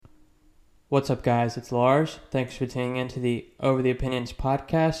What's up, guys? It's Lars. Thanks for tuning in to the Over the Opinions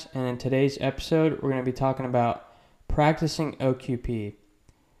podcast. And in today's episode, we're going to be talking about practicing OQP.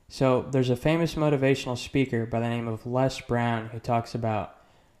 So there's a famous motivational speaker by the name of Les Brown who talks about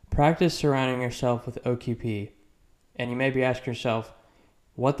practice surrounding yourself with OQP. And you may be asking yourself,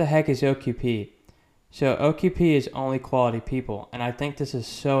 what the heck is OQP? So OQP is only quality people. And I think this is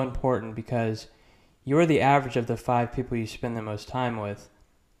so important because you're the average of the 5 people you spend the most time with.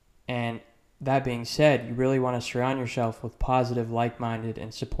 And that being said, you really want to surround yourself with positive, like-minded,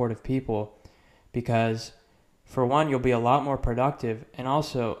 and supportive people because, for one, you'll be a lot more productive and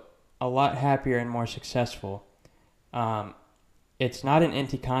also a lot happier and more successful. It's not an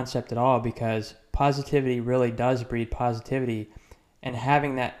empty concept at all because positivity really does breed positivity, and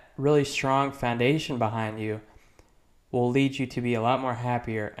having that really strong foundation behind you will lead you to be a lot more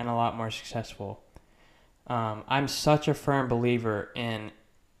happier and a lot more successful. I'm such a firm believer in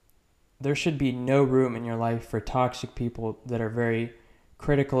there should be no room in your life for toxic people that are very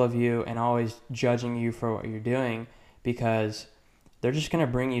critical of you and always judging you for what you're doing because they're just going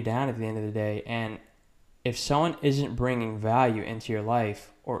to bring you down at the end of the day. And if someone isn't bringing value into your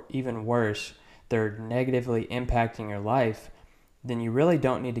life, or even worse, they're negatively impacting your life, then you really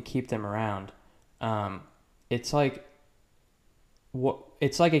don't need to keep them around. It's like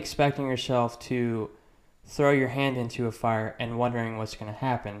expecting yourself to throw your hand into a fire and wondering what's going to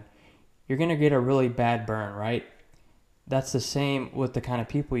happen. You're going to get a really bad burn, right? That's the same with the kind of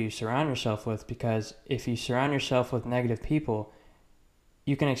people you surround yourself with, because if you surround yourself with negative people,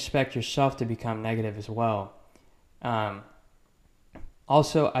 you can expect yourself to become negative as well.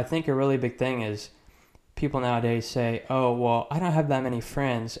 Also, I think a really big thing is people nowadays say, oh, well, I don't have that many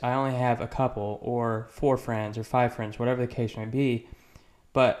friends. I only have a couple or 4 friends or 5 friends, whatever the case may be.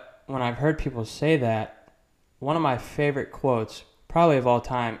 But when I've heard people say that, one of my favorite quotes, probably of all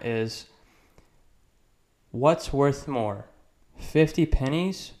time, is, what's worth more, 50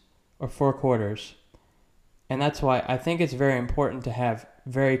 pennies or 4 quarters? And that's why I think it's very important to have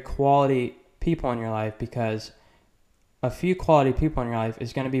very quality people in your life, because a few quality people in your life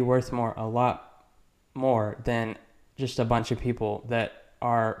is going to be worth a lot more than just a bunch of people that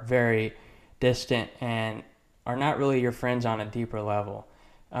are very distant and are not really your friends on a deeper level.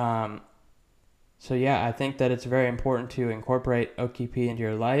 So yeah, I think that it's very important to incorporate OQP into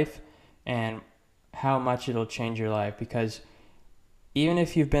your life and how much it'll change your life, because even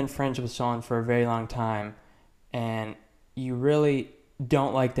if you've been friends with someone for a very long time and you really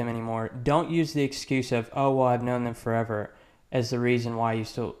don't like them anymore, don't use the excuse of, oh, well, I've known them forever as the reason why you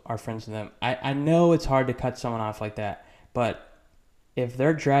still are friends with them. I know it's hard to cut someone off like that, but if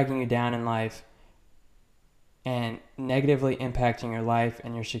they're dragging you down in life and negatively impacting your life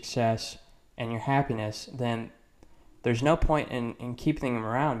and your success and your happiness, then there's no point in keeping them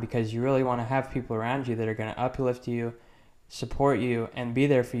around, because you really want to have people around you that are going to uplift you, support you, and be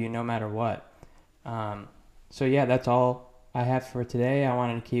there for you no matter what. So yeah, that's all I have for today. I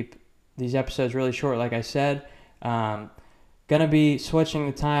wanted to keep these episodes really short, like I said. Going to be switching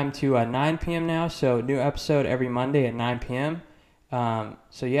the time to 9 p.m. now, so new episode every Monday at 9 p.m.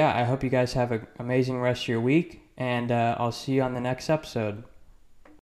 So yeah, I hope you guys have an amazing rest of your week, and I'll see you on the next episode.